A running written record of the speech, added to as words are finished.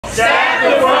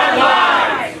the front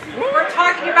lines. We're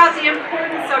talking about the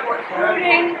importance of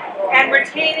recruiting and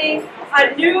retaining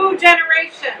a new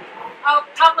generation of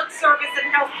public service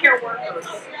and healthcare workers.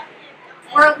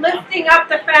 We're lifting up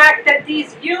the fact that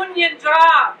these union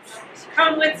jobs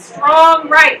come with strong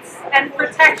rights and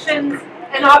protections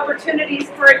and opportunities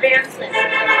for advancement.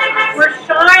 We're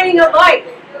shining a light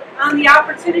on the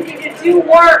opportunity to do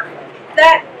work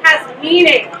that has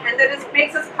meaning and that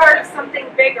makes us part of something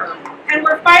bigger. And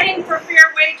we're fighting for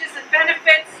fair wages and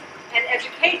benefits and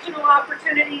educational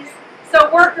opportunities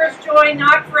so workers join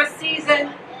not for a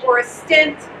season or a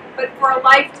stint, but for a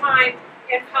lifetime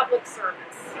in public service.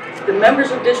 The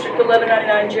members of District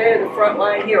 1199J are the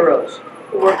frontline heroes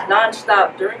who worked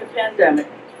non-stop during the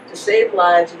pandemic to save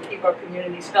lives and keep our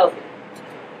communities healthy.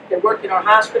 They work in our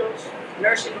hospitals,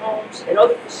 nursing homes, and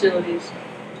other facilities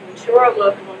to ensure our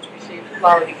loved ones receive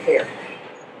quality care.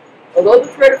 Although the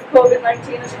threat of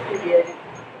COVID-19 is alleviated,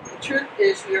 the truth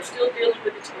is we are still dealing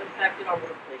with its impact in our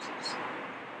workplaces.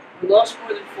 We lost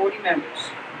more than 40 members,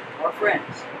 our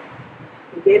friends,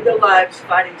 who gave their lives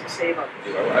fighting to save others.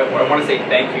 I want to say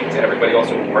thank you to everybody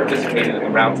also who participated in the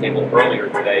roundtable earlier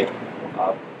today. It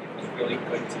was really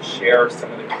good to share some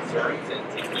of the concerns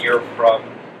and to hear from,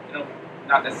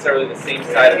 not necessarily the same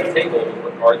side of the table with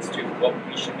regards to what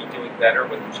we should be doing better,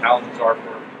 what the challenges are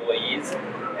for employees,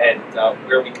 and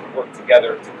where we can work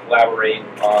together to collaborate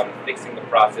on fixing the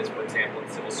process, for example, in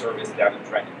civil service down in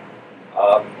Trenton.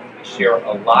 We share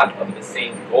a lot of the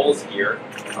same goals here,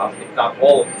 if not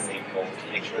all of the same goals,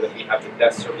 to make sure that we have the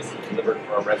best services delivered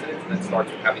for our residents, and that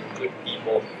starts with having good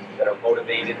people that are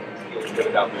motivated and feel good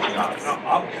about their jobs.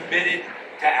 I'm committed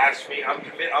to AFSCME.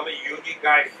 I'm a union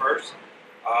guy first,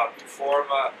 before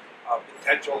I'm a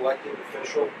potential elected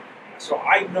official. So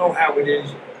I know how it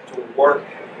is to work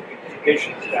in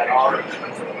conditions that aren't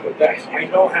the best. I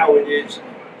know how it is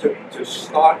to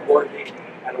start working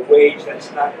at a wage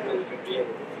that's not really going to be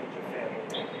able to feed your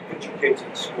family, put your kids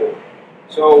in school.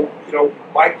 So,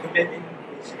 my commitment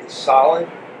is solid.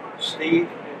 Steve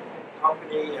and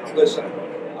company, and listen,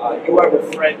 you have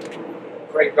a friend,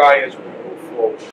 great guy as we move forward.